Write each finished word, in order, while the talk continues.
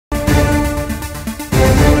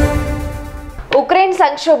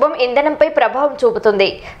సంక్షోభం ఇంధనంపై ప్రభావం చూపుతుంది.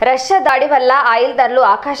 రష్యా దాడి వల్ల ఆయిల్ ధరలు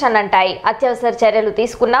ఆకాశాన్నంటాయి. అత్యవసర చర్యలు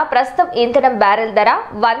తీసుకున్న ప్రస్తుతం ఇంధనం బ్యారెల్ ధర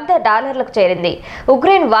 $100లకు చేరింది.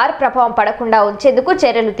 ఉక్రెయిన్ వార్ ప్రభావం పడకుండా ఉంచేందుకు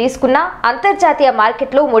చర్యలు తీసుకున్న అంతర్జాతీయ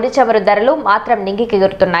మార్కెట్లు ముడి చమురు ధరలు మాత్రం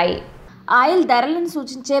నింగికెగురుతున్నాయి. ఆయిల్ ధరలను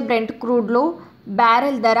సూచించే బ్రెంట్ క్రూడ్లో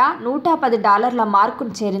బ్యారెల్ ధర $110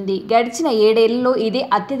 మార్కును చేరింది. గడిచిన 7 ఏళ్లలో ఇది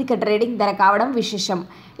అత్యధిక ట్రేడింగ్ ధర కావడం విశేషం.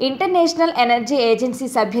 ఇంటర్నేషనల్ ఎనర్జీ ఏజెన్సీ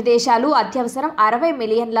సభ్య దేశాలు అత్యవసరం 60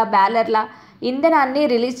 మిలియన్ల బ్యారెల్ల ఇంధనాన్ని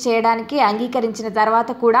రిలీజ్ చేయడానికి అంగీకరించిన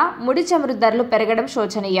తర్వాత కూడా ముడి చమురు ధరలు పెరగడం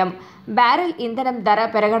శోచనీయం. బ్యారెల్ ఇంధనం ధర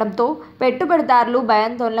పెరగడంతో పెట్టుబడిదారులు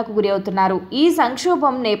భయాందోళనకు గురవుతున్నారు. ఈ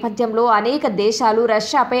సంక్షోభం నేపథ్యంలో అనేక దేశాలు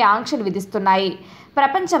రష్యాపై ఆంక్షలు విధిస్తున్నాయి.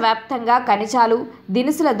 ప్రపంచవ్యాప్తంగా ఖనిజాలు,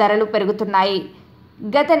 దినుసుల ధరలు పెరుగుతున్నాయి.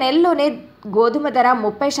 గత నెలలోనే గోధుమ ధర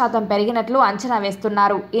 30% పెరిగినట్లు అంచనా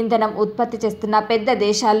వేస్తున్నారు. ఇంధనం ఉత్పత్తి చేస్తున్న పెద్ద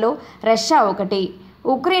దేశాల్లో రష్యా ఒకటి.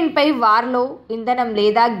 ఉక్రెయిన్పై వార్లో ఇంధనం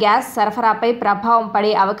లేదా గ్యాస్ సరఫరాపై ప్రభావం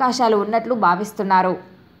పడే అవకాశాలు ఉన్నట్లు భావిస్తున్నారు.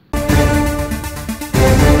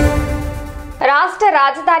 రాష్ట్ర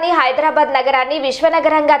రాజధాని హైదరాబాద్ నగరాన్ని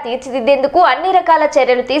విశ్వనగరంగా తీర్చిదిద్దేందుకు అన్ని రకాల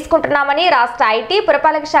చర్యలు తీసుకుంటున్నామని రాష్ట్ర ఐటీ,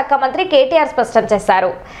 పురపాలక శాఖ మంత్రి కేటీఆర్ స్పష్టం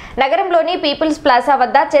చేశారు. నగరంలోని పీపుల్స్ ప్లాజా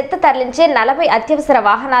వద్ద చెత్త తరలించే 40 అత్యవసర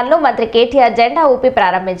వాహనాలను మంత్రి కేటీఆర్ జెండా ఊపి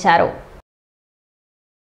ప్రారంభించారు.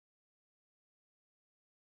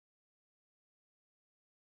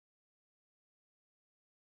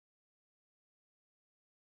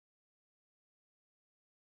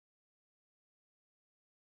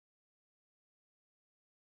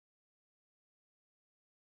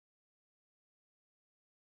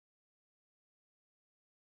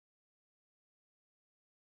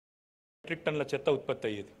 మెట్రిక్ టన్నుల చెత్త ఉత్పత్తి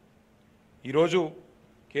అయ్యేది. ఈరోజు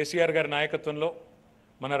కేసీఆర్ గారి నాయకత్వంలో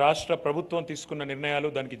మన రాష్ట్ర ప్రభుత్వం తీసుకున్న నిర్ణయాలు,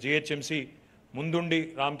 దానికి జిహెచ్ఎంసీ ముందుండి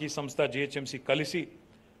రామ్కీ సంస్థ జిహెచ్ఎంసీ కలిసి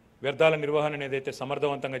వ్యర్థాల నిర్వహణ ఏదైతే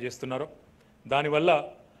సమర్థవంతంగా చేస్తున్నారో దానివల్ల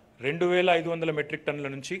 2500 మెట్రిక్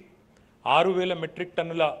టన్నుల నుంచి 6000 మెట్రిక్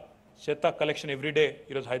టన్నుల చెత్త కలెక్షన్ ఎవ్రీడే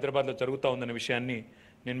ఈరోజు హైదరాబాద్లో జరుగుతూ ఉందనే విషయాన్ని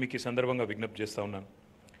నేను మీకు ఈ సందర్భంగా విజ్ఞప్తి చేస్తూ ఉన్నాను.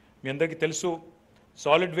 మీ అందరికీ తెలుసు,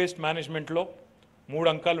 సాలిడ్ వేస్ట్ మేనేజ్మెంట్లో 3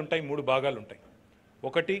 అంకాలు ఉంటాయి, 3 భాగాలు ఉంటాయి.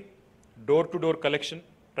 ఒకటి door to door collection,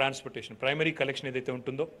 transportation, primary collection ఏదైతే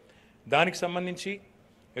ఉంటుందో దానికి సంబంధించి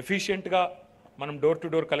ఎఫిషియెంట్గా మనం డోర్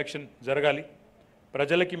టు డోర్ కలెక్షన్ జరగాలి,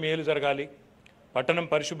 ప్రజలకి మేలు జరగాలి, పట్టణం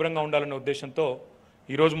పరిశుభ్రంగా ఉండాలనే ఉద్దేశంతో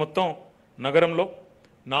ఈరోజు మొత్తం నగరంలో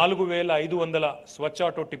 4500 స్వచ్ఛ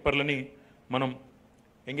ఆటో టిప్పర్లని మనం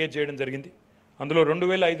ఎంగేజ్ చేయడం జరిగింది. అందులో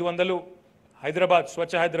 2500 హైదరాబాద్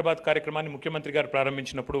స్వచ్ఛ హైదరాబాద్ కార్యక్రమాన్ని ముఖ్యమంత్రి గారు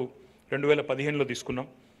ప్రారంభించినప్పుడు 2015లో తీసుకున్నాం.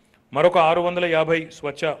 మరొక 650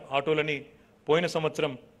 స్వచ్ఛ ఆటోలని పోయిన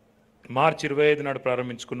సంవత్సరం మార్చి 25 నాడు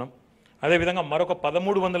ప్రారంభించుకున్నాం. అదేవిధంగా మరొక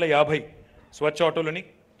 1350 స్వచ్ఛ ఆటోలని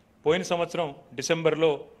పోయిన సంవత్సరం డిసెంబర్లో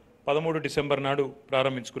 13 డిసెంబర్ నాడు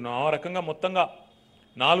ప్రారంభించుకున్నాం. ఆ రకంగా మొత్తంగా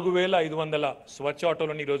 4500 స్వచ్ఛ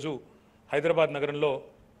ఆటోలని ఈరోజు హైదరాబాద్ నగరంలో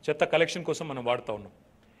చెత్త కలెక్షన్ కోసం మనం వాడుతూ ఉన్నాం.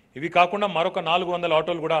 ఇవి కాకుండా మరొక 400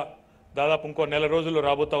 ఆటోలు కూడా దాదాపు ఇంకో నెల రోజుల్లో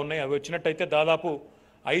రాబోతూ ఉన్నాయి. అవి వచ్చినట్టయితే దాదాపు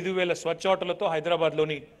 5000 స్వచ్ఛ ఆటోలతో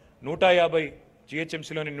హైదరాబాద్లోని 150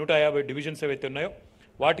 జిహెచ్ఎంసీలోని 150 డివిజన్స్ ఏవైతే ఉన్నాయో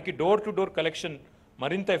వాటికి డోర్ టు డోర్ కలెక్షన్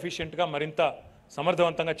మరింత ఎఫిషియెంట్గా, మరింత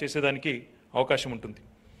సమర్థవంతంగా చేసేదానికి అవకాశం ఉంటుంది.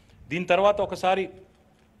 దీని తర్వాత ఒకసారి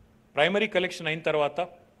ప్రైమరీ కలెక్షన్ అయిన తర్వాత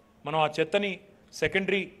మనం ఆ చెత్తని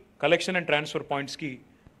సెకండరీ కలెక్షన్ అండ్ ట్రాన్స్ఫర్ పాయింట్స్కి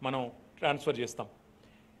మనం ట్రాన్స్ఫర్ చేస్తాం.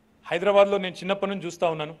 హైదరాబాద్లో నేను చిన్నప్పటి నుంచి చూస్తూ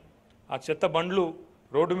ఉన్నాను, ఆ చెత్త బండ్లు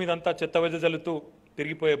రోడ్డు మీదంతా చెత్త వెదజల్లుతూ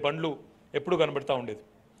తిరిగిపోయే బండ్లు ఎప్పుడు కనబడుతూ ఉండేది.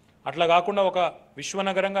 అట్లా కాకుండా ఒక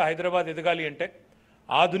విశ్వనగరంగా హైదరాబాద్ ఎదగాలి అంటే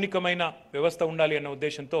ఆధునికమైన వ్యవస్థ ఉండాలి అన్న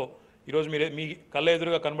ఉద్దేశంతో ఈరోజు మీ కళ్ళ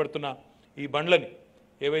ఎదురుగా కనబడుతున్న ఈ బండ్లని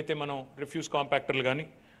ఏవైతే మనం రిఫ్యూజ్ కాంపాక్టర్లు కానీ,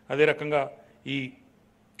 అదే రకంగా ఈ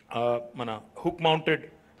మన హుక్ మౌంటెడ్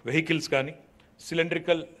వెహికల్స్ కానీ,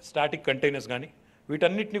 సిలిండ్రికల్ స్టాటిక్ కంటైనర్స్ కానీ,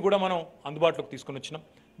 వీటన్నిటిని కూడా మనం అందుబాటులోకి తీసుకొని వచ్చినాం.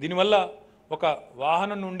 దీనివల్ల ఒక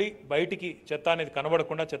వాహనం నుండి బయటికి చెత్త అనేది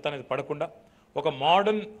కనబడకుండా, చెత్త అనేది పడకుండా ఒక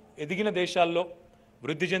మోడర్న్ ఎదిగిన దేశాల్లో,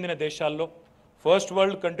 వృద్ధి చెందిన దేశాల్లో, ఫస్ట్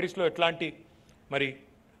వరల్డ్ కంట్రీస్లో ఎట్లాంటి మరి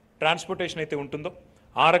ట్రాన్స్పోర్టేషన్ అయితే ఉంటుందో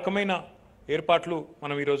ఆ రకమైన ఏర్పాట్లు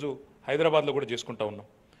మనం ఈరోజు హైదరాబాద్లో కూడా చేసుకుంటూ ఉన్నాం.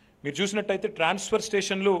 మీరు చూసినట్టయితే ట్రాన్స్ఫర్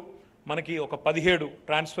స్టేషన్లు మనకి ఒక 17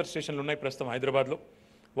 ట్రాన్స్ఫర్ స్టేషన్లు ఉన్నాయి ప్రస్తుతం హైదరాబాద్లో.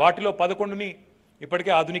 వాటిలో 11ని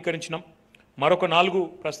ఇప్పటికే ఆధునీకరించినాం. మరొక 4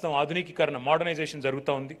 ప్రస్తుతం ఆధునికీకరణ, మోడర్నైజేషన్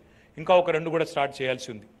జరుగుతూ ఉంది. ఇంకా ఒక 2 కూడా స్టార్ట్ చేయాల్సి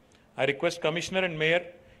ఉంది. I request commissioner and mayor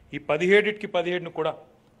ఈ 17కి 17ను కూడా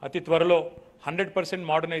అతి త్వరలో 100%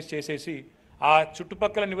 మోడర్నైజ్ చేసేసి ఆ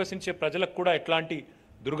చుట్టుపక్కల నివసించే ప్రజలకు కూడా ఎట్లాంటి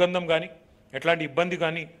దుర్గంధం కానీ, ఎట్లాంటి ఇబ్బంది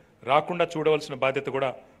కానీ రాకుండా చూడవలసిన బాధ్యత కూడా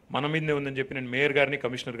మన మీదనే ఉందని చెప్పి నేను మేయర్ గారిని,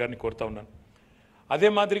 కమిషనర్ గారిని కోరుతా ఉన్నాను. అదే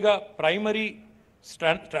మాదిరిగా ప్రైమరీ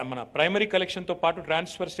మన ప్రైమరీ కలెక్షన్తో పాటు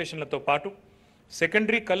ట్రాన్స్ఫర్ స్టేషన్లతో పాటు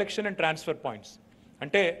secondary collection and transfer points,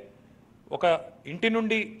 అంటే ఒక ఇంటి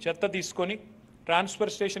నుండి చెత్త తీసుకొని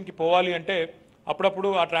ట్రాన్స్ఫర్ స్టేషన్కి పోవాలి అంటే అప్పుడప్పుడు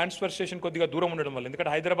ఆ ట్రాన్స్ఫర్ స్టేషన్ కొద్దిగా దూరం ఉండడం వల్ల,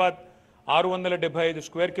 ఎందుకంటే హైదరాబాద్ 675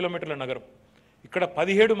 స్క్వేర్ కిలోమీటర్ల నగరం, ఇక్కడ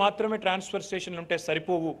 17 మాత్రమే ట్రాన్స్ఫర్ స్టేషన్లు ఉంటే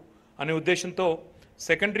సరిపోవు అనే ఉద్దేశంతో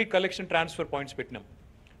సెకండరీ కలెక్షన్ ట్రాన్స్ఫర్ పాయింట్స్ పెట్టినాం.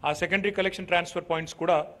 ఆ సెకండరీ కలెక్షన్ ట్రాన్స్ఫర్ పాయింట్స్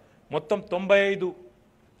కూడా మొత్తం 95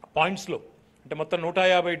 పాయింట్స్లో, అంటే మొత్తం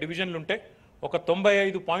 150 డివిజన్లు ఉంటే ఒక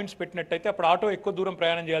 95 పాయింట్స్ పెట్టినట్టయితే అప్పుడు ఆటో ఎక్కువ దూరం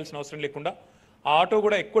ప్రయాణం చేయాల్సిన అవసరం లేకుండా ఆ ఆటో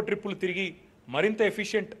కూడా ఎక్కువ ట్రిప్పులు తిరిగి మరింత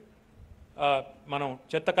ఎఫిషియెంట్ మనం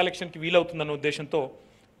చెత్త కలెక్షన్కి వీలవుతుందన్న ఉద్దేశంతో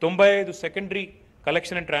 95 secondary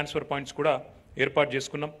collection and transfer points కూడా ఏర్పాటు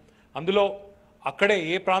చేసుకున్నాం. అందులో అక్కడే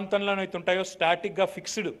ఏ ప్రాంతంలోనైతే ఉంటాయో స్టాటిక్గా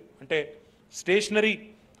ఫిక్స్డ్, అంటే stationery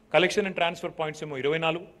collection and transfer points ఏమో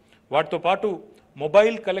 24, వాటితో పాటు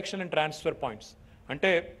mobile collection and transfer points,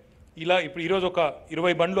 అంటే ఇలా ఇప్పుడు ఈరోజు ఒక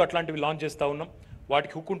 20 బండ్లు అట్లాంటివి లాంచ్ చేస్తూ ఉన్నాం.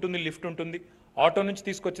 వాటికి హుక్ ఉంటుంది, లిఫ్ట్ ఉంటుంది, ఆటో నుంచి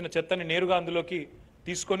తీసుకొచ్చిన చెత్తని నేరుగా అందులోకి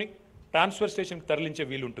తీసుకొని ట్రాన్స్ఫర్ స్టేషన్కి తరలించే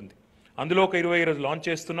వీలు ఉంటుంది. అందులో ఒక 20 ఈరోజు లాంచ్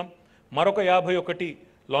చేస్తున్నాం. మరొక 51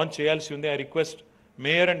 లాంచ్ చేయాల్సి ఉంది. I request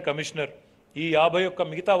mayor and commissioner ఈ 51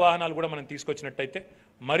 మిగతా వాహనాలు కూడా మనం తీసుకొచ్చినట్టయితే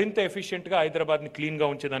మరింత ఎఫిషియెంట్గా హైదరాబాద్ని క్లీన్గా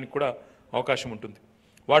ఉంచేదానికి కూడా అవకాశం ఉంటుంది.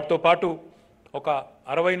 వాటితో పాటు ఒక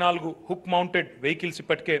 64 హుక్ మౌంటెడ్ వెహికల్స్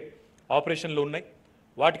ఇప్పటికే ఆపరేషన్లో ఉన్నాయి.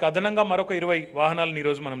 వాటికి అదనంగా మరొక 20 వాహనాలను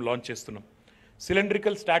ఈరోజు మనం లాంచ్ చేస్తున్నాం.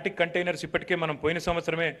 సిలిండ్రికల్ స్టాటిక్ కంటైనర్స్ ఇప్పటికే మనం పోయిన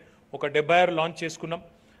సంవత్సరమే ఒక 76 లాంచ్ చేసుకున్నాం.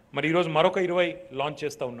 మరి ఈరోజు మరొక 20 లాంచ్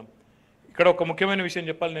చేస్తూ ఉన్నాం. ఇక్కడ ఒక ముఖ్యమైన విషయం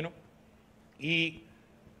చెప్పాలి నేను, ఈ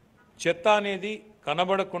చెత్త అనేది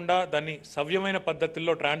కనబడకుండా దాన్ని సవ్యమైన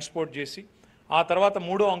పద్ధతుల్లో ట్రాన్స్పోర్ట్ చేసి ఆ తర్వాత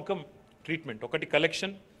మూడో అంకం ట్రీట్మెంట్, ఒకటి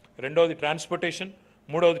కలెక్షన్, రెండవది ట్రాన్స్పోర్టేషన్,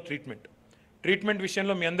 మూడవది ట్రీట్మెంట్. ట్రీట్మెంట్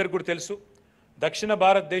విషయంలో మీ అందరికీ కూడా తెలుసు, దక్షిణ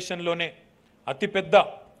భారతదేశంలోనే అతిపెద్ద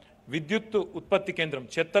విద్యుత్ ఉత్పత్తి కేంద్రం,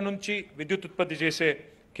 చెత్త నుంచి విద్యుత్ ఉత్పత్తి చేసే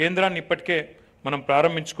కేంద్రాన్ని ఇప్పటికే మనం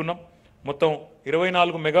ప్రారంభించుకున్నాం. మొత్తం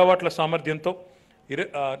 24 మెగావాట్ల సామర్థ్యంతో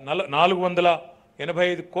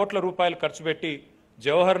 485 కోట్ల రూపాయలు ఖర్చు పెట్టి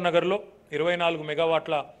జవహర్ నగర్లో 24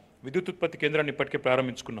 మెగావాట్ల విద్యుత్ ఉత్పత్తి కేంద్రాన్ని ఇప్పటికే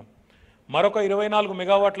ప్రారంభించుకున్నాం. మరొక 24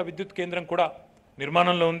 మెగావాట్ల విద్యుత్ కేంద్రం కూడా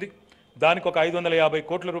నిర్మాణంలో ఉంది. దానికి ఒక 550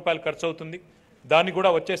 కోట్ల రూపాయలు ఖర్చు అవుతుంది. దాన్ని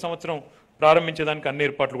కూడా వచ్చే సంవత్సరం ప్రారంభించేదానికి అన్ని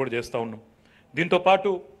ఏర్పాట్లు కూడా చేస్తూ ఉన్నాం. దీంతో పాటు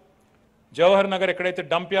జవహర్ నగర్ ఎక్కడైతే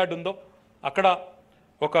డంప్ యార్డ్ ఉందో అక్కడ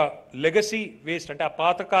ఒక లెగసీ వేస్ట్, అంటే ఆ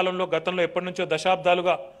పాత కాలంలో గతంలో ఎప్పటి నుంచో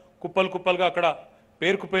దశాబ్దాలుగా కుప్పలుగా అక్కడ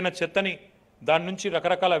పేరుకుపోయిన చెత్తని దాని నుంచి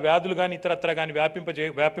రకరకాల వ్యాధులు కానీ ఇతరత్ర కానీ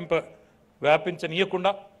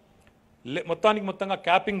వ్యాపించనీయకుండా మొత్తంగా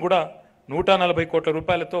క్యాపింగ్ కూడా 140 కోట్ల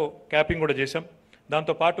రూపాయలతో క్యాపింగ్ కూడా చేశాం.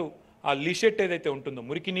 దాంతోపాటు ఆ లీషెట్ ఏదైతే ఉంటుందో,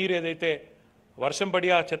 మురికి నీరు ఏదైతే వర్షం పడి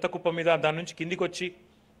ఆ చెత్త కుప్ప మీద దాని నుంచి కిందికి వచ్చి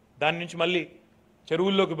దాని నుంచి మళ్ళీ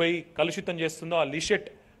చెరువుల్లోకి పోయి కలుషితం చేస్తుందో ఆ లీషెట్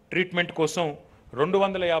ట్రీట్మెంట్ కోసం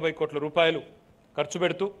 250 కోట్ల రూపాయలు ఖర్చు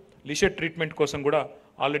పెడుతూ లీషెట్ ట్రీట్మెంట్ కోసం కూడా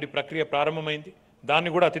ఆల్రెడీ ప్రక్రియ ప్రారంభమైంది. దాన్ని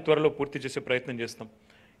కూడా అతి త్వరలో పూర్తి చేసే ప్రయత్నం చేస్తాం.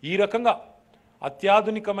 ఈ రకంగా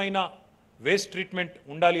అత్యాధునికమైన వేస్ట్ ట్రీట్మెంట్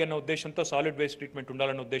ఉండాలి అన్న ఉద్దేశంతో, సాలిడ్ వేస్ట్ ట్రీట్మెంట్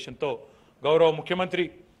ఉండాలన్న ఉద్దేశంతో గౌరవ ముఖ్యమంత్రి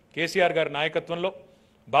కేసీఆర్ గారి నాయకత్వంలో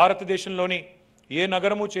భారతదేశంలోని ఏ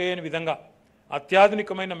నగరము చేయని విధంగా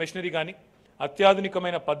అత్యాధునికమైన మెషినరీ కానీ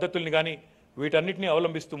అత్యాధునికమైన పద్ధతుల్ని కానీ వీటన్నిటిని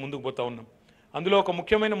అవలంబిస్తూ ముందుకు పోతా ఉన్నాం. అందులో ఒక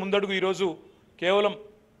ముఖ్యమైన ముందడుగు ఈరోజు కేవలం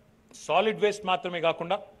సాలిడ్ వేస్ట్ మాత్రమే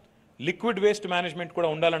కాకుండా లిక్విడ్ వేస్ట్ మేనేజ్మెంట్ కూడా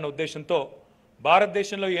ఉండాలన్న ఉద్దేశంతో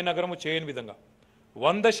భారతదేశంలో ఏ నగరము చేయని విధంగా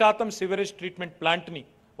 100% సివరేజ్ ట్రీట్మెంట్ ప్లాంట్ని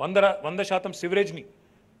 100% సివరేజ్ని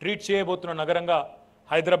ట్రీట్ చేయబోతున్న నగరంగా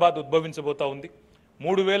హైదరాబాద్ ఉద్భవించబోతా ఉంది.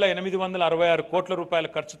 3,866 కోట్ల రూపాయల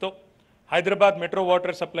ఖర్చుతో Hyderabad metro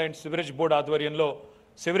water supply and sewerage board ఆధ్వర్యంలో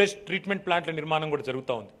సివరేజ్ ట్రీట్మెంట్ ప్లాంట్ల నిర్మాణం కూడా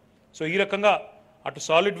జరుగుతూ ఉంది. సో ఈ రకంగా అటు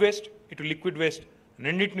సాలిడ్ వేస్ట్ ఇటు లిక్విడ్ వేస్ట్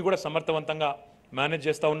రెండింటిని కూడా సమర్థవంతంగా మేనేజ్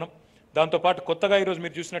చేస్తూ ఉన్నాం. దాంతోపాటు కొత్తగా ఈరోజు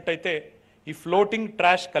మీరు చూసినట్టయితే ఈ ఫ్లోటింగ్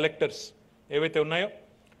ట్రాష్ కలెక్టర్స్ ఏవైతే ఉన్నాయో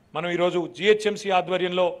మనం ఈరోజు జిహెచ్ఎంసీ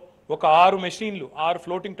ఆధ్వర్యంలో ఒక 6 మెషిన్లు 6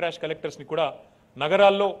 ఫ్లోటింగ్ ట్రాష్ కలెక్టర్స్ని కూడా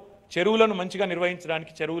నగరాల్లో చెరువులను మంచిగా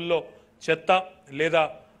నిర్వహించడానికి, చెరువుల్లో చెత్త లేదా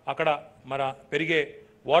అక్కడ మన పెరిగే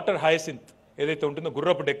వాటర్ హయసింత్ ఏదైతే ఉంటుందో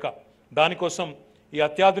గుర్రపు డెక్క, దానికోసం ఈ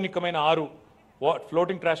అత్యాధునికమైన 6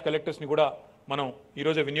 ఫ్లోటింగ్ ట్రాష్ కలెక్టర్స్ని కూడా మనం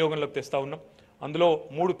ఈరోజు వినియోగంలోకి తెస్తూ ఉన్నాం. అందులో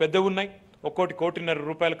 3 పెద్దవి ఉన్నాయి, ఒక్కోటి 1,50,00,000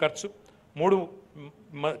 రూపాయల ఖర్చు, 3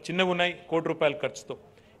 చిన్నవి ఉన్నాయి 1 కోటి రూపాయల ఖర్చుతో.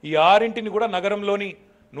 ఈ 6ంటిని కూడా నగరంలోని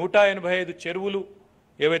 185 చెరువులు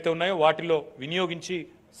ఏవైతే ఉన్నాయో వాటిలో వినియోగించి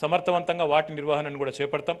సమర్థవంతంగా వాటి నిర్వహణను కూడా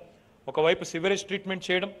చేపడతాం. ఒకవైపు సివరేజ్ ట్రీట్మెంట్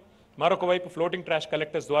చేయడం, మరొక వైపు ఫ్లోటింగ్ ట్రాష్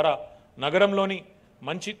కలెక్టర్స్ ద్వారా నగరంలోని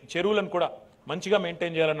మంచి చెరువులను కూడా మంచిగా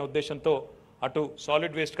మెయింటైన్ చేయాలన్న ఉద్దేశంతో అటు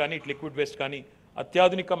సాలిడ్ వేస్ట్ కానీ ఇటు లిక్విడ్ వేస్ట్ కానీ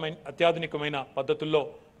అత్యాధునికమైన పద్ధతుల్లో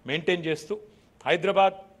మెయింటైన్ చేస్తూ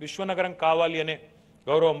హైదరాబాద్ విశ్వనగరం కావాలి అనే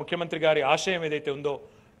గౌరవ ముఖ్యమంత్రి గారి ఆశయం ఏదైతే ఉందో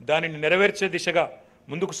దానిని నెరవేర్చే దిశగా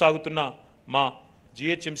ముందుకు సాగుతున్న మా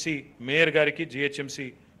జిహెచ్ఎంసీ మేయర్ గారికి, జిహెచ్ఎంసీ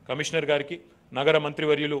కమిషనర్ గారికి, నగర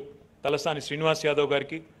మంత్రివర్యులు తలసాని శ్రీనివాస్ యాదవ్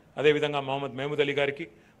గారికి, అదేవిధంగా మహమ్మద్ మహమూద్ అలీ గారికి,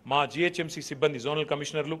 మా జిహెచ్ఎంసీ సిబ్బంది, జోనల్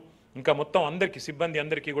కమిషనర్లు, ఇంకా మొత్తం అందరికీ, సిబ్బంది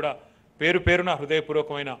అందరికీ కూడా పేరు పేరున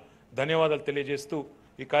హృదయపూర్వకమైన ధన్యవాదాలు తెలియజేస్తూ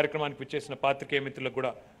ఈ కార్యక్రమానికి విచ్చేసిన పాత్రికేయ మిత్రులకు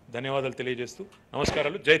కూడా ధన్యవాదాలు తెలియజేస్తూ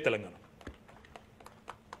నమస్కారాలు. జై తెలంగాణ.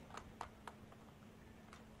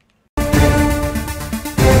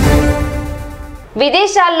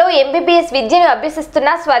 విదేశాల్లో ఎంబీబీఎస్ విద్యను అభ్యసిస్తున్న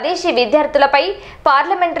స్వదేశీ విద్యార్థులపై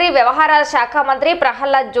పార్లమెంటరీ వ్యవహారాల శాఖ మంత్రి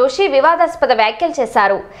ప్రహ్లాద్ జోషి వివాదాస్పద వ్యాఖ్యలు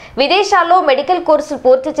చేశారు. విదేశాల్లో మెడికల్ కోర్సులు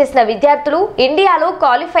పూర్తి చేసిన విద్యార్థులు ఇండియాలో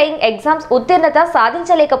క్వాలిఫైయింగ్ ఎగ్జామ్స్ ఉత్తీర్ణత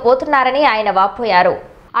సాధించలేకపోతున్నారని ఆయన వాపోయారు.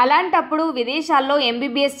 అలాంటప్పుడు విదేశాల్లో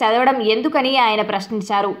ఎంబీబీఎస్ చదవడం ఎందుకని ఆయన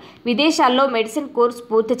ప్రశ్నించారు. విదేశాల్లో మెడిసిన్ కోర్సు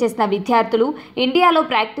పూర్తి చేసిన విద్యార్థులు ఇండియాలో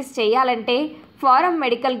ప్రాక్టీస్ చేయాలంటే ఫారెన్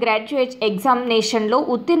మెడికల్ గ్రాడ్యుయేట్ ఎగ్జామినేషన్లో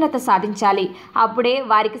ఉత్తీర్ణత సాధించాలి. అప్పుడే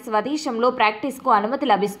వారికి స్వదేశంలో ప్రాక్టీస్కు అనుమతి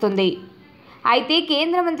లభిస్తుంది. అయితే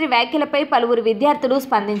కేంద్ర మంత్రి వ్యాఖ్యలపై పలువురు విద్యార్థులు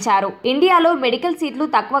స్పందించారు. ఇండియాలో మెడికల్ సీట్లు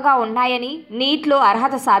తక్కువగా ఉన్నాయని, నీట్లో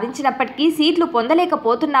అర్హత సాధించినప్పటికీ సీట్లు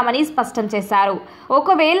పొందలేకపోతున్నామని స్పష్టం చేశారు.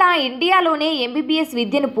 ఒకవేళ ఇండియాలోనే ఎంబీబీఎస్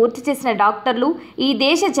విద్యను పూర్తి చేసిన డాక్టర్లు ఈ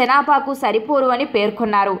దేశ జనాభాకు సరిపోరు అని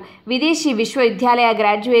పేర్కొన్నారు. విదేశీ విశ్వవిద్యాలయ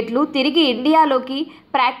గ్రాడ్యుయేట్లు తిరిగి ఇండియాలోకి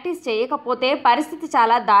ప్రాక్టీస్ చేయకపోతే పరిస్థితి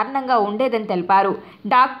చాలా దారుణంగా ఉండేదని తెలిపారు.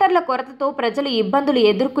 డాక్టర్ల కొరతతో ప్రజలు ఇబ్బందులు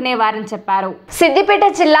ఎదుర్కొనేవారని చెప్పారు. సిద్దిపేట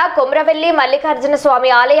జిల్లా కొమ్రవెల్లి మల్లికార్జున స్వామి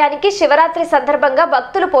ఆలయానికి శివరాత్రి సందర్భంగా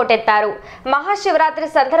భక్తులు పోటెత్తారు. మహాశివరాత్రి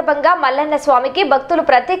సందర్భంగా మల్లన్న స్వామికి భక్తులు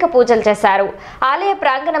ప్రత్యేక పూజలు చేశారు. ఆలయ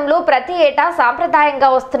ప్రాంగణంలో ప్రతి ఏటా సాంప్రదాయంగా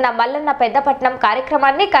వస్తున్న మల్లన్న పెద్దపట్నం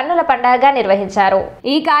కార్యక్రమాన్ని కన్నుల పండుగగా నిర్వహించారు.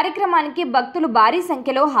 ఈ కార్యక్రమానికి భక్తులు భారీ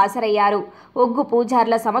సంఖ్యలో హాజరయ్యారు. ఒగ్గు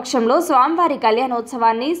పూజార్ల సమక్షంలో స్వామివారి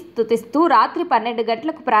కళ్యాణోత్సవాన్ని స్తుతిస్తూ రాత్రి 12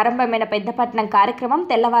 గంటలకు ప్రారంభమైన పెద్దపట్నం కార్యక్రమం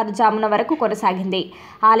తెల్లవారుజామున వరకు కొనసాగింది.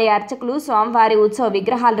 ఆలయ అర్చకులు స్వామివారి ఉత్సవ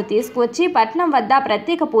విగ్రహాలను తీసుకువచ్చి పట్నం వద్ద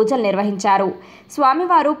ప్రత్యేక పూజలు నిర్వహించారు.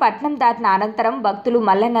 స్వామివారు పట్నం దాటిన అనంతరం భక్తులు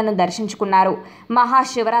మల్లన్నను దర్శించుకున్నారు.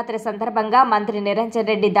 మహాశివరాత్రి సందర్భంగా మంత్రి నిరంజన్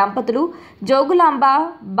రెడ్డి దంపతులు జోగులాంబ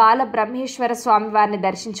బాలబ్రహ్మేశ్వర స్వామివారిని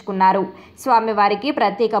దర్శించుకున్నారు. స్వామివారికి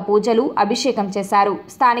ప్రత్యేక పూజలు, అభిషేకం చేశారు.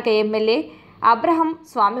 స్థానిక ఎమ్మెల్యే అబ్రహం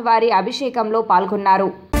స్వామివారి అభిషేకంలో పాల్గొన్నారు.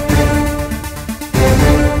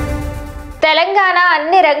 తెలంగాణ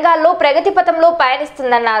అన్ని రంగాల్లో ప్రగతి పథంలో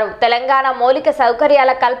పయనిస్తుందన్నారు. తెలంగాణ మౌలిక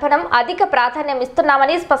సౌకర్యాల కల్పనం అధిక ప్రాధాన్యం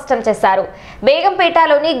ఇస్తున్నామని స్పష్టం చేశారు.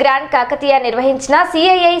 బేగంపేటలోని గ్రాండ్ కాకతీయ నిర్వహించిన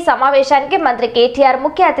సిఐఐ సమావేశానికి మంత్రి కేటీఆర్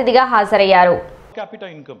ముఖ్య అతిథిగా హాజరయ్యారు.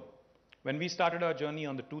 When we started our journey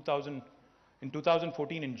on the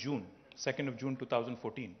 2014 in June, 2nd of June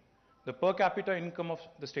 2014, the per capita income of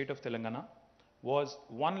the state of Telangana was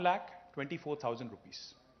 1,24,000 rupees.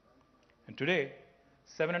 And today,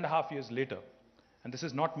 7.5 years later, and this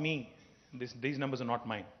is not me, these numbers are not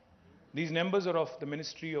mine. These numbers are of the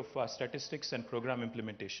Ministry of Statistics and Program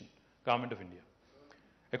Implementation, Government of India.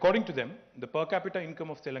 According to them, the per capita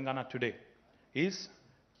income of Telangana today is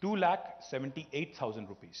 2,78,000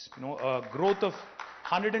 rupees. A growth of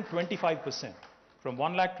 125% from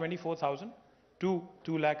 1,24,000 to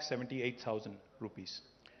 2,78,000 rupees.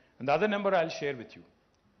 And the other number I'll share with you.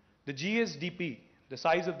 The GSDP, the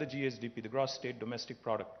size of the GSDP, the gross state domestic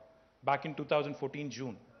product, back in 2014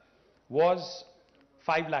 June, was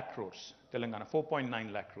 5 lakh crores, Telangana,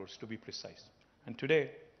 4.9 lakh crores to be precise. And today,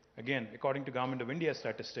 again, according to Government of India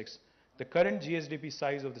statistics, the current GSDP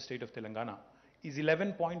size of the state of Telangana is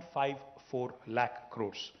 11.54 lakh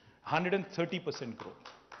crores, 130% growth.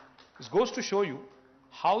 This goes to show you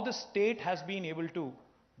how the state has been able to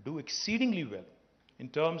do exceedingly well in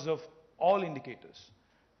terms of all indicators.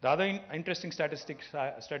 The other interesting statistic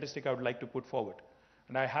I would like to put forward,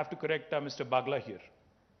 and I have to correct Mr. Bagla here.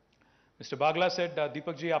 Mr. Bagla said,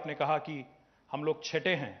 Deepak ji, आपने कहा कि हम लोग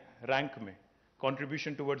छठे हैं rank में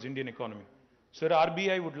contribution towards Indian economy. Sir,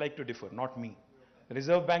 RBI would like to differ, not me. The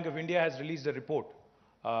Reserve Bank of India has released a report,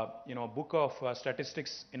 a book of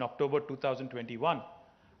statistics in October 2021,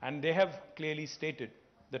 and they have clearly stated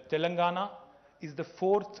that Telangana is the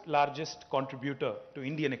 4th largest contributor to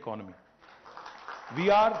Indian economy. We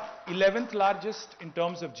are 11th largest in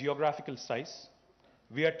terms of geographical size.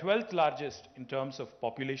 We are 12th largest in terms of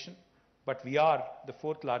population, but we are the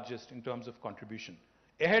 4th largest in terms of contribution.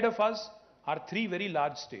 Ahead of us are 3 very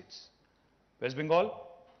large states: West Bengal,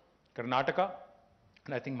 Karnataka,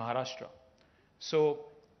 and I think Maharashtra. So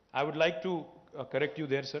I would like to correct you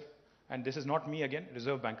there, sir. And this is not me again,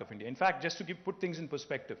 Reserve Bank of India. In fact, just to put things in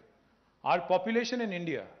perspective, our population in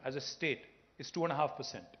India as a state is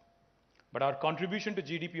 2.5%. but our contribution to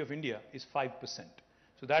GDP of India is 5%.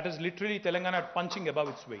 So that is literally Telangana punching above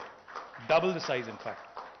its weight, double the size in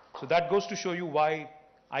fact. So that goes to show you why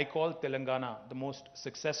I call Telangana the most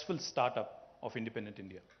successful startup of independent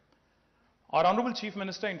India. Our Honorable Chief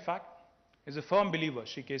Minister, in fact, is a firm believer,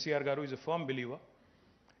 Shri KCR Garu is a firm believer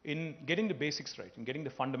in getting the basics right, in getting the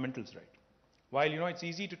fundamentals right. While, it's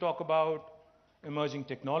easy to talk about emerging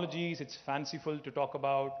technologies, it's fanciful to talk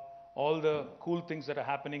about all the cool things that are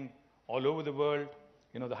happening all over the world,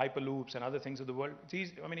 the hyperloops and other things of the world. It's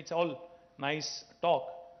easy, it's all nice talk,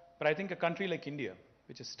 but I think a country like India,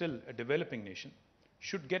 which is still a developing nation,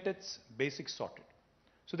 should get its basics sorted.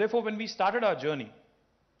 So therefore, when we started our journey,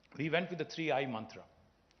 we went with the 3I mantra: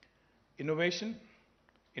 innovation,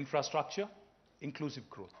 infrastructure, inclusive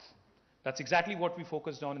growth. That's exactly what we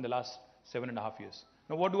focused on in the last 7.5 years.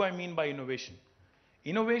 Now, what do I mean by innovation?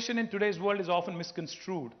 Innovation in today's world is often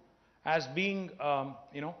misconstrued as being,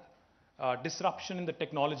 disruption in the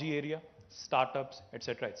technology area, startups,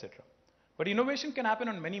 etc., etc. But innovation can happen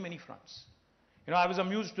on many, many fronts. I was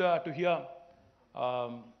amused to hear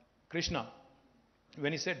Krishna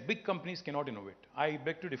when he said big companies cannot innovate. I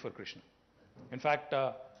beg to differ, Krishna. In fact,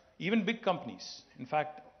 even big companies,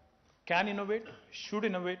 can innovate, should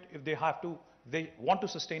innovate if they have to, they want to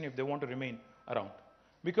sustain, if they want to remain around.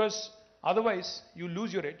 Because otherwise, you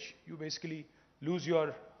lose your edge, you basically lose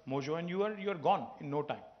your mojo, and you are gone in no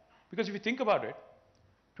time. Because if you think about it,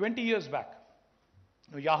 20 years back,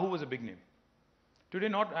 Yahoo was a big name. Today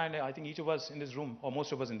not, and I think each of us in this room, or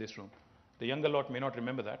most of us in this room, the younger lot may not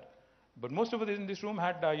remember that, but most of us in this room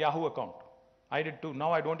had a Yahoo account. I did too.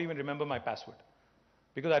 Now I don't even remember my password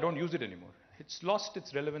because I don't use it anymore. It's lost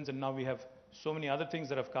its relevance, and now we have so many other things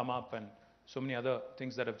that have come up and so many other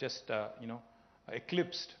things that have just,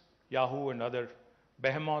 eclipsed Yahoo and other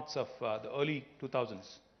behemoths of the early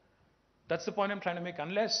 2000s. That's the point I'm trying to make.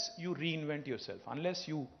 Unless you reinvent yourself, unless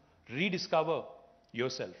you rediscover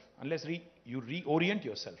yourself, unless you reorient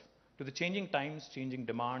yourself to the changing times, changing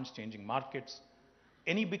demands, changing markets,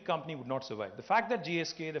 any big company would not survive. The fact that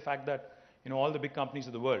GSK, the fact that all the big companies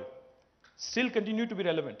of the world still continue to be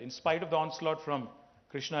relevant in spite of the onslaught from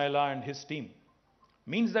Krishna Ella and his team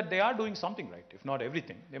means that they are doing something right. If not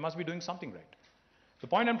everything, they must be doing something right. The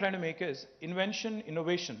point I'm trying to make is invention,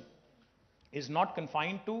 innovation is not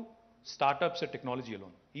confined to startups or technology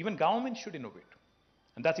alone. Even government should innovate.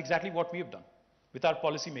 And that's exactly what we have done with our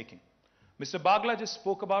policy making. Mr. Bagla just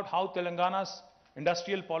spoke about how Telangana's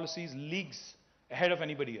industrial policies leagues ahead of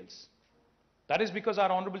anybody else. That is because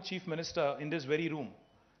our Honorable Chief Minister in this very room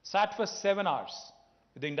sat for 7 hours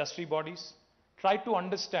with the industry bodies, tried to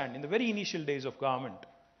understand in the very initial days of government.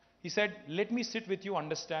 He said, let me sit with you,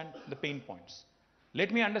 understand the pain points.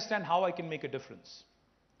 Let me understand how I can make a difference.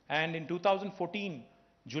 And in 2014,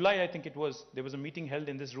 July, I think it was, there was a meeting held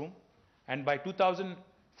in this room. And by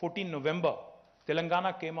 2014 November,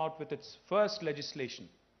 Telangana came out with its first legislation.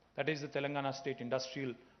 That is the Telangana State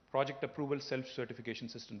Industrial Project Approval Self-Certification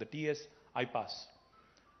System, the TS-IPASS.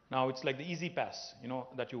 Now, it's like the easy pass,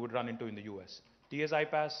 that you would run into in the US.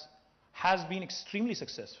 TS-IPASS has been extremely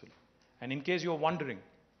successful. And in case you're wondering,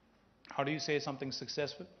 how do you say something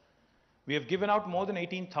successful? We have given out more than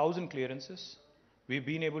 18,000 clearances. We've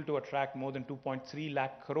been able to attract more than 2.3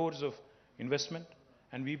 lakh crores of investment.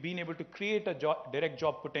 And we've been able to create a direct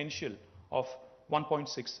job potential of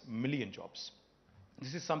 1.6 million jobs.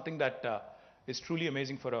 This is something that is truly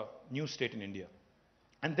amazing for a new state in India.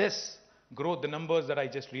 And this growth, the numbers that I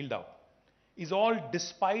just reeled out, is all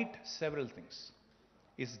despite several things.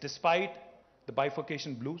 It's despite the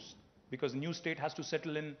bifurcation blues, because the new state has to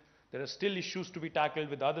settle in. There are still issues to be tackled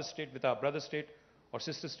with the other state, with our brother state, or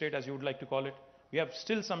sister state, as you would like to call it. We have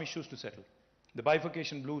still some issues to settle. The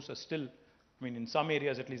bifurcation blues are still, in some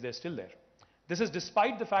areas at least, they're still there. This is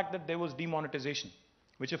despite the fact that there was demonetization,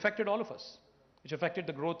 which affected all of us, which affected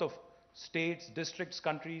the growth of states, districts,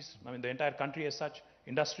 countries, the entire country as such,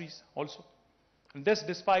 industries also. And this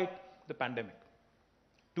despite the pandemic.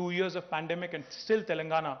 2 years of pandemic, and still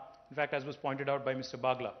Telangana, in fact, as was pointed out by Mr.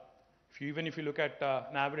 Bagla, even if you look at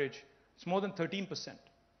an average, it's more than 13%.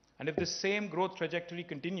 And if this same growth trajectory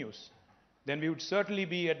continues, then we would certainly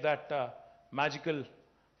be at that magical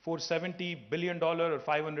 $470 billion or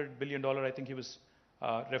 $500 billion, I think he was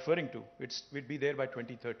referring to. We'd be there by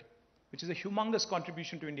 2030, which is a humongous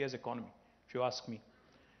contribution to India's economy, if you ask me.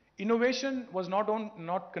 Innovation was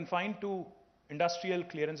not confined to industrial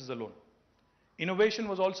clearances alone. Innovation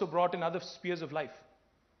was also brought in other spheres of life,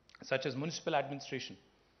 such as municipal administration.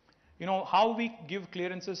 How we give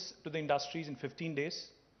clearances to the industries in 15 days,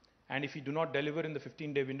 and if you do not deliver in the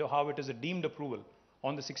 15-day window, how it is a deemed approval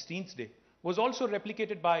on the 16th day, was also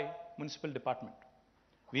replicated by municipal department.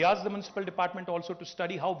 We asked the municipal department also to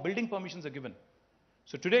study how building permissions are given.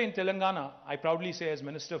 So today in Telangana, I proudly say as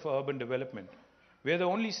Minister for Urban Development, we are the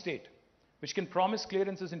only state which can promise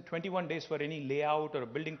clearances in 21 days for any layout or a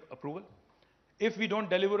building approval. If we don't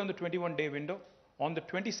deliver on the 21-day window, on the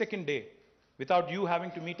 22nd day, without you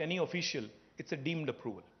having to meet any official, it's a deemed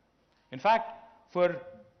approval. In fact, for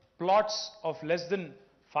plots of less than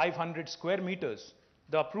 500 square meters,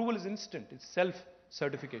 the approval is instant. It's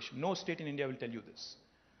self-certification. No state in India will tell you this.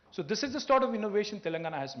 So this is the sort of innovation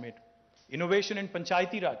Telangana has made. Innovation in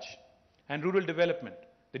Panchayati Raj and rural development.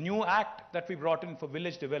 The new act that we brought in for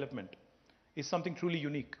village development is something truly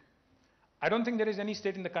unique. I don't think there is any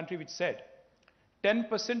state in the country which said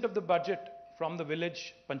 10% of the budget from the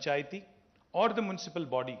village Panchayati or the municipal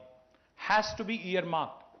body has to be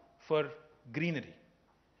earmarked for greenery.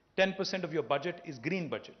 10% of your budget is green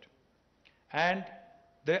budget. And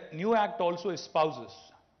the new act also espouses,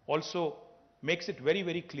 also makes it very,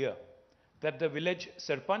 very clear that the village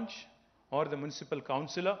sarpanch or the municipal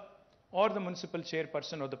councillor or the municipal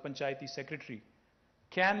chairperson or the panchayati secretary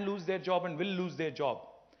can lose their job and will lose their job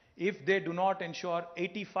if they do not ensure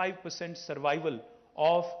 85% survival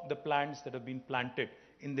of the plants that have been planted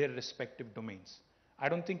in their respective domains. I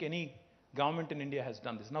don't think any government in India has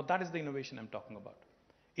done this. Now that is the innovation I'm talking about.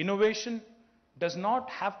 Innovation does not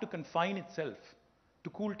have to confine itself to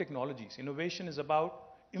cool technologies. Innovation is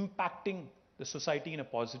about impacting the society in a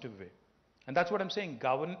positive way. And that's what I'm saying.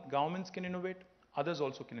 Governments can innovate, others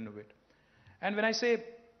also can innovate. And when I say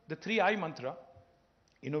the 3I mantra,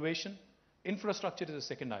 innovation, infrastructure is the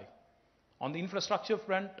second I. On the infrastructure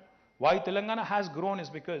front, why Telangana has grown is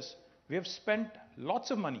because we have spent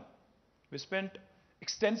lots of money. We spent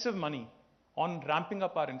extensive money on ramping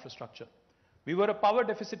up our infrastructure. We were a power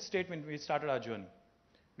deficit state when we started our journey.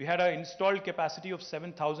 We had an installed capacity of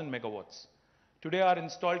 7,000 megawatts. Today our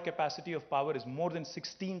installed capacity of power is more than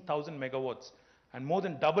 16,000 megawatts and more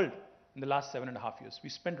than doubled in the last 7.5 years. We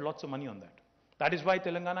spent lots of money on that. That is why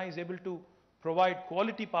Telangana is able to provide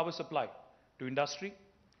quality power supply to industry,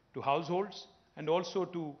 to households, and also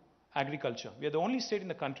to agriculture. We are the only state in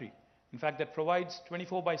the country, in fact, that provides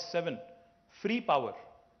 24/7 free power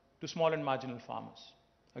to small and marginal farmers.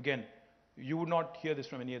 Again, you would not hear this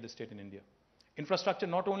from any other state in India. Infrastructure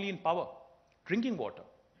not only in power, drinking water.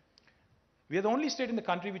 We are the only state in the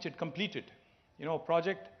country which had completed, a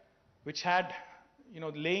project which had,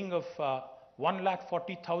 the laying of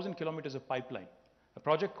 140,000 kilometers of pipeline. A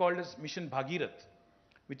project called as Mission Bhagirath,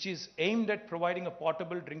 which is aimed at providing a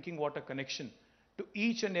portable drinking water connection to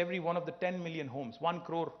each and every one of the 10 million homes, 1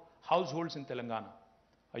 crore households in Telangana.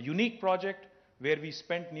 A unique project where we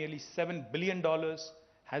spent nearly $7 billion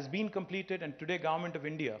has been completed, and today Government of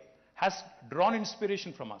India has drawn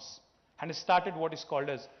inspiration from us and has started what is called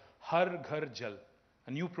as Har Ghar Jal,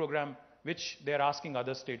 a new program which they are asking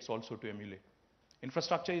other states also to emulate.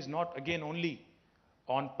 Infrastructure is not again only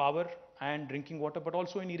on power and drinking water, but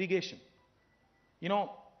also in irrigation.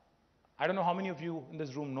 I don't know how many of you in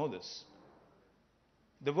this room know this.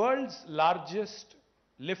 The world's largest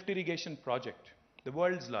lift irrigation project, the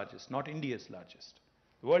world's largest, not India's largest,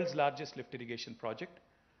 the world's largest lift irrigation project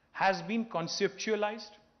has been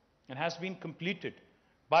conceptualized and has been completed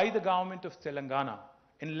by the government of Telangana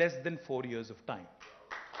in less than 4 years of time.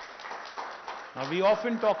 Now, we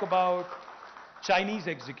often talk about Chinese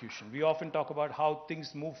execution. We often talk about how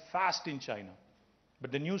things move fast in China.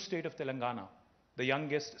 But the new state of Telangana, the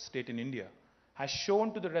youngest state in India, has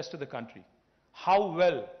shown to the rest of the country how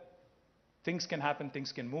well things can happen,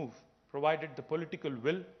 things can move, provided the political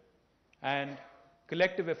will and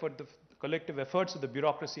collective efforts of the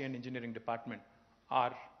bureaucracy and engineering department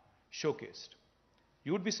are showcased.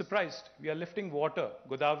 You would be surprised, we are lifting water,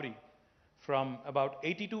 Godavari, from about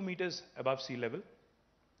 82 meters above sea level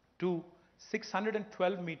to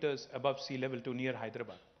 612 meters above sea level to near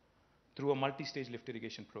Hyderabad through a multi-stage lift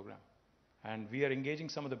irrigation program. And we are engaging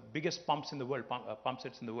some of the biggest pumps in the world, pump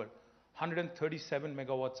sets in the world, 137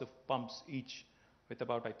 megawatts of pumps each, with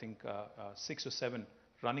about, 6 or 7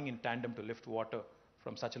 running in tandem to lift water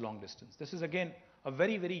from such a long distance. This is again a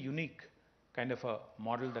very, very unique kind of a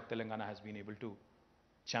model that Telangana has been able to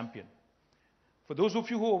champion. For those of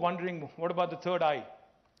you who are wondering, what about the third I?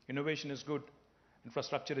 Innovation is good,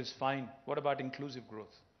 infrastructure is fine. What about inclusive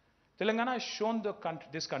growth? Telangana has shown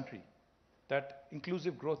this country that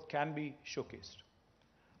inclusive growth can be showcased.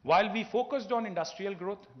 While we focused on industrial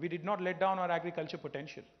growth, we did not let down our agriculture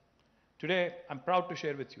potential. Today, I'm proud to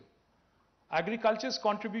share with you, agriculture's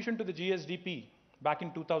contribution to the GSDP back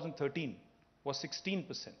in 2013 was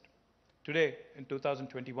 16%. Today, in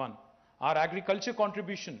 2021, our agriculture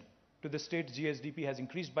contribution to the state's GSDP has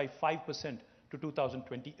increased by 5% to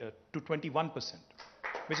 21%,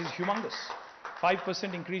 which is humongous.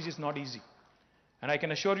 5% increase is not easy. And I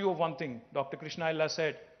can assure you of one thing, Dr. Krishna Illa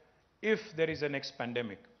said, if there is a next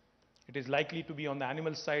pandemic, it is likely to be on the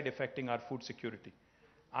animal side affecting our food security.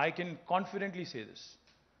 I can confidently say this.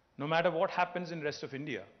 No matter what happens in rest of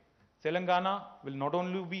India, Telangana will not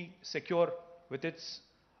only be secure with its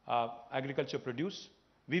agriculture produce,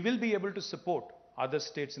 we will be able to support other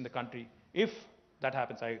states in the country if that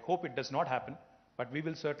happens. I hope it does not happen, but we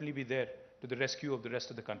will certainly be there to the rescue of the rest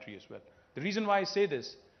of the country as well. The reason why I say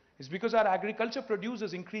this is because our agriculture produce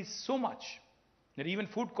has increased so much that even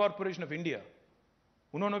Food Corporation of India,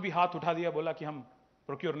 उन्होंने भी हाथ उठा दिया, बोला कि हम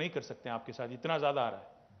procure नहीं कर सकते हैं आपके साथ, इतना ज़्यादा आ रहा है,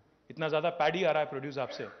 इतना ज़्यादा पैडी आ रहा है प्रोड्यूस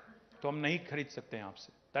आपसे, तो हम नहीं खरीद सकते हैं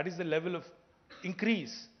आपसे. That is the level of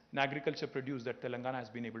increase in agriculture produce that Telangana has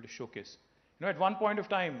been able to showcase. You know, at one point of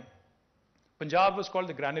time, Punjab was called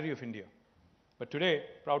the granary of India. But today,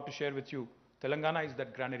 proud to share with you, Telangana is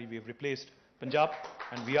that granary. We have replaced Punjab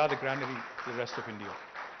and we are the granary to the rest of India.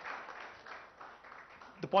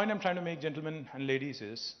 The point I'm trying to make, gentlemen and ladies,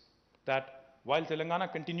 is that while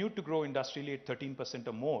Telangana continued to grow industrially at 13%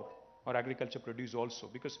 or more, our agriculture produce also,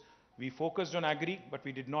 because we focused on agri, but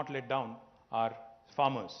we did not let down our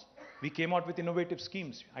farmers. We came out with innovative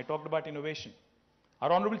schemes. I talked about innovation.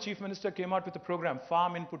 Our Honorable Chief Minister came out with a program,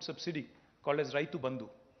 Farm Input Subsidy, called as Raitu Bandhu.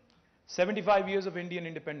 75 years of Indian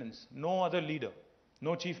independence, no other leader,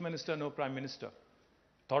 no Chief Minister, no Prime Minister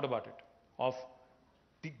thought about it, of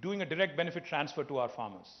doing a direct benefit transfer to our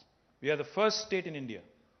farmers. We are the first state in India,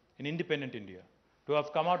 in independent India, to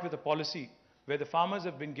have come out with a policy where the farmers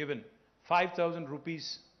have been given 5,000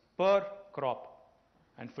 rupees per crop.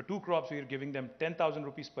 And for 2 crops, we are giving them 10,000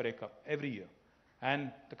 rupees per acre every year.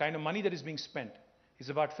 And the kind of money that is being spent is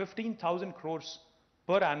about 15,000 crores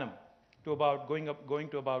per annum to about going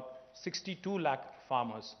to about 62 lakh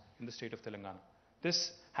farmers in the state of Telangana.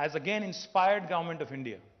 This has again inspired Government of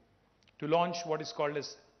India to launch what is called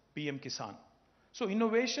as PM Kisan. So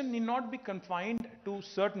innovation need not be confined to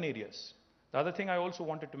certain areas. The other thing I also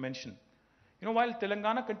wanted to mention, you know, while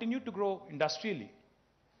Telangana continued to grow industrially,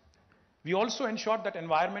 we also ensured that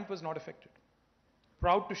environment was not affected.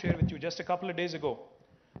 Proud to share with you, just a couple of days ago,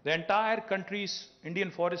 the entire country's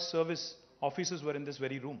Indian Forest Service officers were in this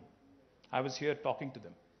very room. I was here talking to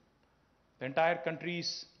them. The entire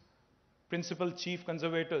country's principal chief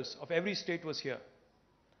conservators of every state was here.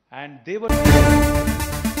 And they were...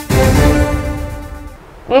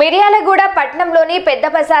 Miryalaguda పట్టణంలోని పెద్ద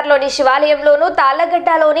బజార్లోని శివాలయంలోను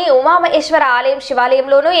తాళ్లగడ్డలోని ఉమామహేశ్వర ఆలయం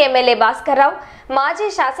శివాలయంలోను MLA Bhaskar Rao మాజీ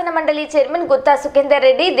శాసన మండలి chairman Gutta Sukhender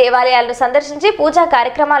Reddy దేవాలయాలను సందర్శించి పూజా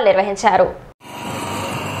కార్యక్రమాలు నిర్వహించారు.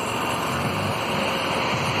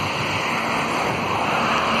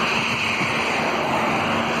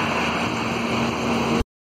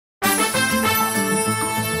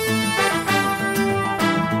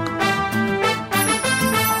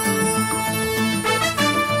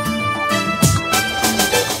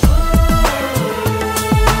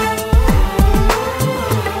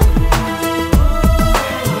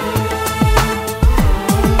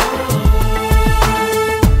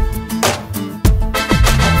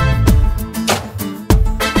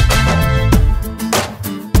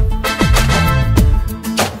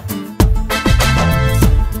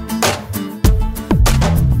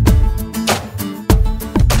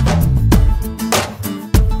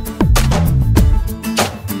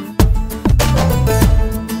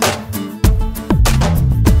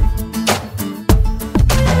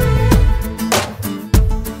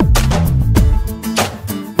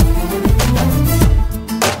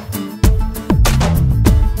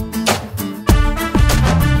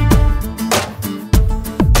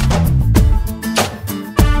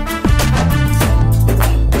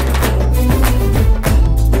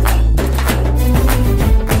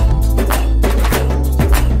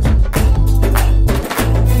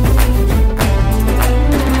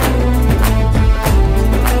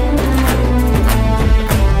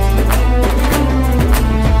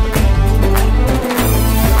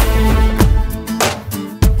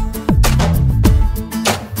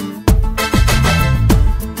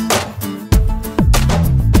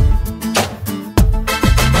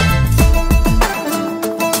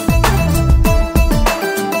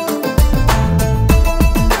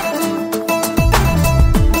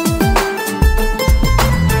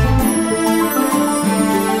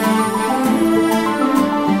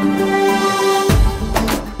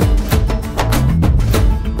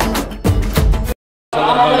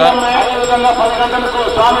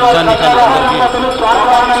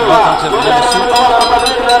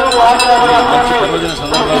 పర్వదిన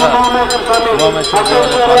సందర్భంగా ఉమామహేశ్వర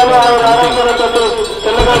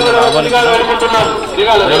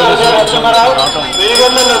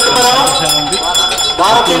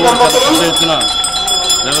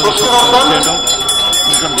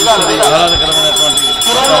ఆహ్లాదకరమైనటువంటి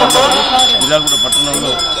విజయగూడ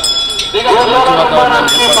పట్టణంలో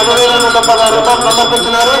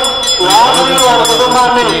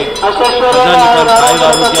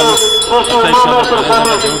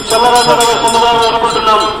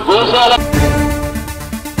ఆరోగ్యాలు